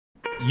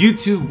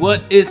YouTube,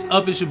 what is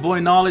up? It's your boy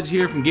Knowledge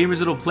here from Gamers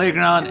Little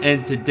Playground,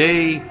 and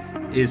today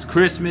is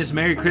Christmas.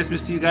 Merry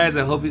Christmas to you guys.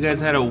 I hope you guys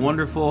had a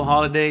wonderful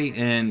holiday,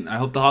 and I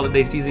hope the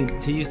holiday season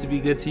continues to be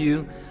good to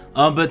you.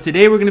 But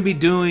today we're going to be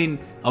doing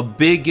a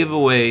big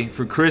giveaway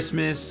for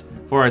Christmas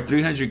for our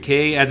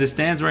 300K. As it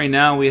stands right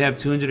now, we have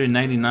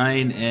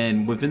 299,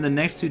 and within the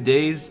next 2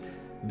 days,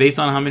 based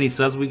on how many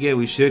subs we get,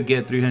 we should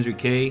get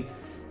 300K.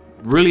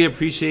 Really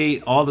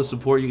appreciate all the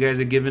support you guys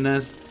are giving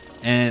us,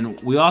 and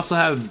we also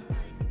have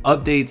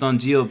updates on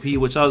GLP,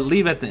 which I'll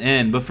leave at the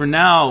end. But for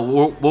now,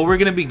 what we're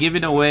going to be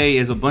giving away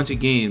is a bunch of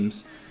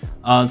games,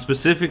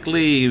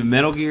 specifically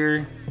Metal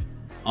Gear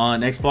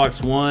on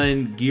Xbox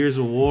One, Gears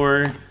of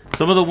War,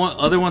 some of the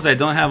other ones I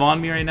don't have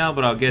on me right now,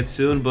 but I'll get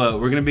soon.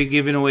 But we're going to be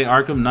giving away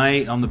Arkham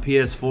Knight on the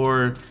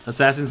PS4,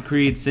 Assassin's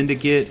Creed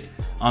Syndicate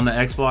on the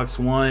Xbox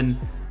One,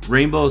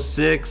 Rainbow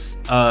Six,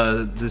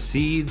 The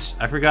Siege,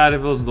 I forgot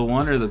if it was the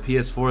one or the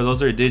PS4,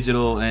 those are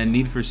digital, and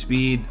Need for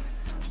Speed.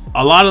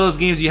 A lot of those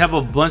games you have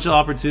a bunch of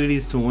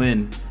opportunities to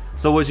win.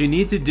 So what you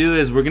need to do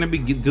is we're going to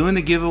be doing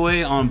the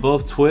giveaway on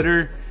both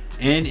Twitter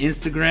and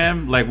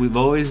Instagram like we've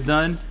always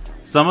done.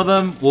 Some of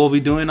them we'll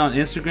be doing on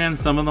Instagram,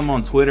 some of them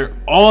on Twitter.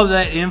 All of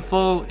that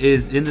info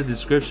is in the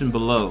description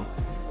below.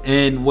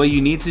 And what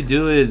you need to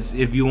do is,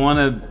 if you want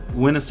to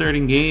win a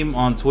certain game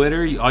on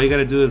Twitter, all you got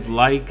to do is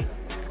like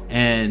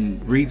and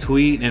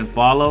retweet and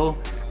follow,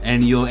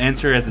 and you'll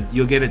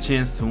get a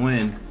chance to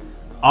win.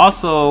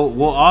 Also,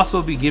 we'll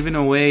also be giving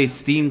away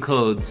Steam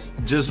codes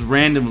just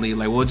randomly.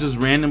 Like, we'll just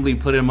randomly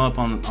put them up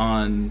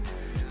on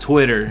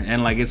Twitter,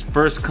 and like, it's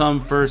first come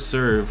first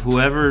serve.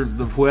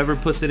 Whoever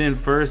puts it in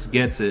first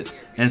gets it.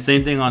 And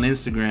same thing on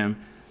Instagram.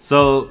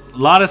 So a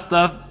lot of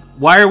stuff.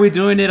 Why are we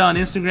doing it on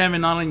Instagram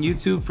and not on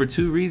YouTube? For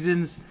two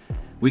reasons.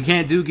 We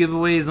can't do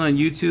giveaways on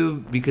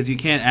YouTube because you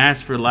can't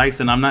ask for likes,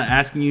 and I'm not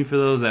asking you for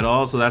those at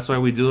all. So that's why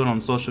we do it on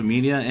social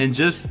media. And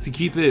just to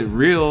keep it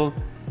real,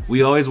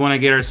 we always want to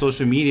get our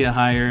social media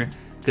higher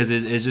because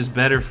it's just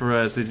better for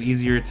us. It's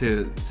easier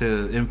to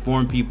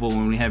inform people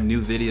when we have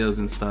new videos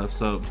and stuff.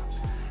 So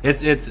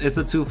it's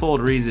a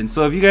twofold reason.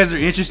 So if you guys are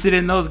interested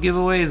in those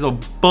giveaways,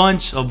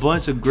 a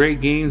bunch of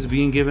great games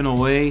being given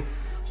away,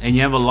 and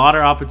you have a lot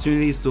of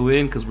opportunities to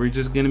win because we're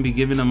just going to be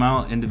giving them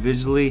out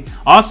individually.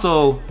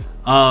 Also,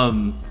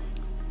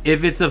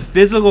 if it's a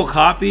physical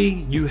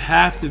copy, you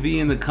have to be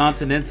in the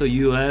continental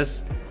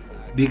US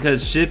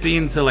because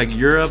shipping to like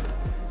Europe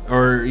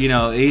or, you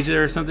know, Asia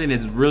or something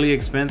is really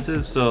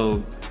expensive.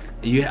 So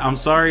I'm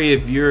sorry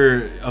if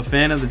you're a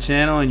fan of the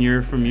channel and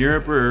you're from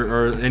Europe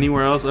or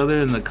anywhere else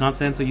other than the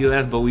continental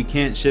US, but we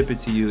can't ship it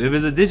to you. If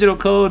it's a digital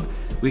code,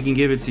 we can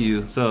give it to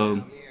you.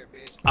 So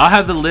I'll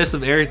have the list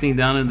of everything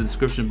down in the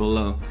description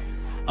below.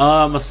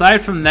 Aside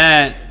from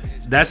that,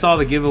 that's all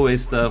the giveaway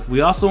stuff.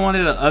 We also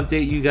wanted to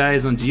update you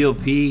guys on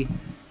GLP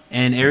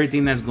and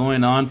everything that's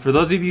going on. For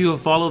those of you who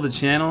follow the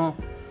channel,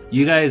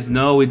 you guys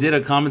know we did a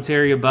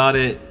commentary about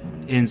it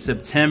in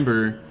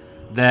September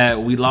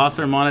that we lost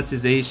our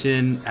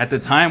monetization. At the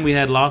time, we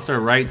had lost our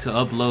right to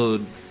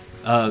upload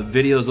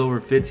videos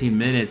over 15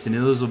 minutes, and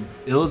it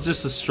was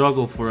just a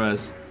struggle for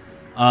us.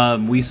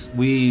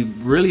 We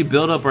really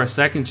built up our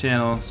second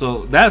channel.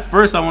 So that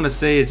first I want to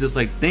say is just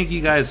like, thank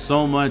you guys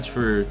so much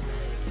for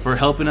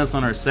helping us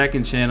on our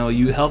second channel.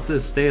 You helped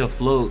us stay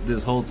afloat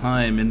this whole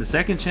time. And the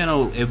second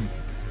channel,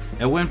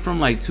 it went from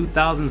like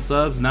 2,000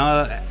 subs,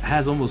 now it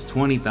has almost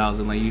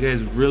 20,000. Like, you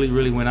guys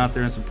really went out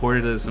there and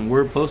supported us, and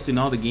we're posting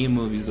all the game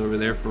movies over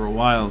there for a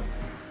while.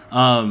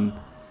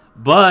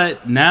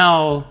 But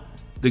now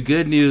the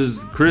good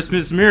news,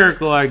 Christmas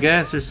miracle, I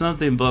guess, or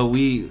something, but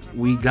we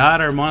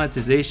got our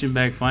monetization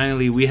back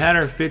finally. We had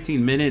our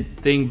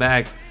 15-minute thing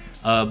back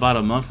about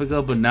a month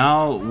ago, but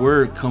now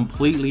we're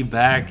completely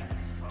back.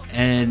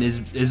 And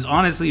it's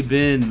honestly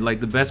been like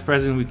the best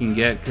present we can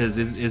get, because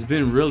it's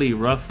been really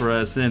rough for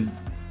us. And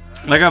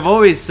like I've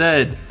always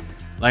said,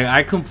 like,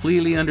 I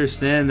completely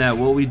understand that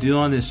what we do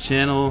on this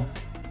channel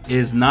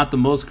is not the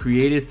most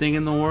creative thing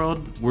in the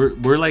world.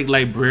 We're like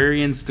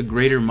librarians to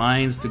greater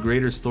minds, to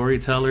greater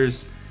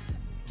storytellers.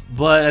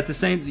 But at the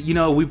same, you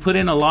know, we put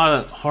in a lot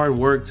of hard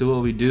work to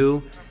what we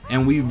do,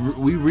 and we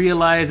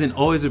realize and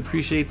always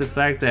appreciate the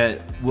fact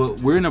that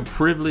we're in a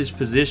privileged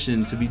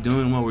position to be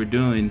doing what we're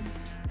doing.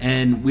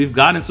 And we've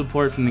gotten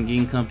support from the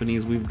game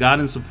companies. We've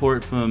gotten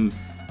support from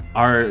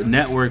our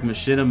network,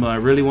 Machinima. I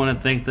really want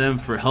to thank them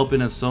for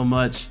helping us so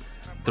much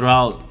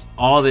throughout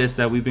all this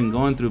that we've been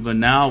going through. But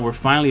now we're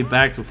finally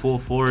back to full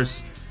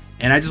force.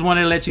 And I just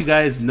wanted to let you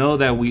guys know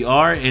that we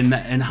are, and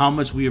how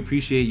much we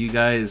appreciate you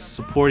guys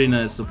supporting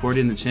us,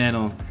 supporting the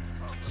channel.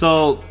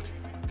 So,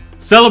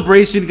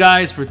 celebration,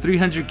 guys, for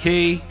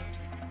 300K.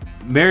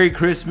 Merry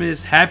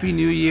Christmas, Happy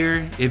New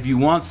Year. If you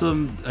want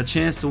a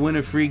chance to win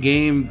a free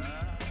game,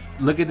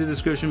 look at the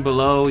description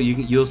below.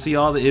 You'll see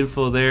all the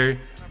info there.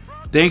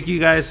 Thank you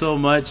guys so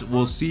much.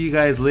 We'll see you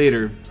guys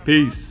later.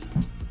 Peace.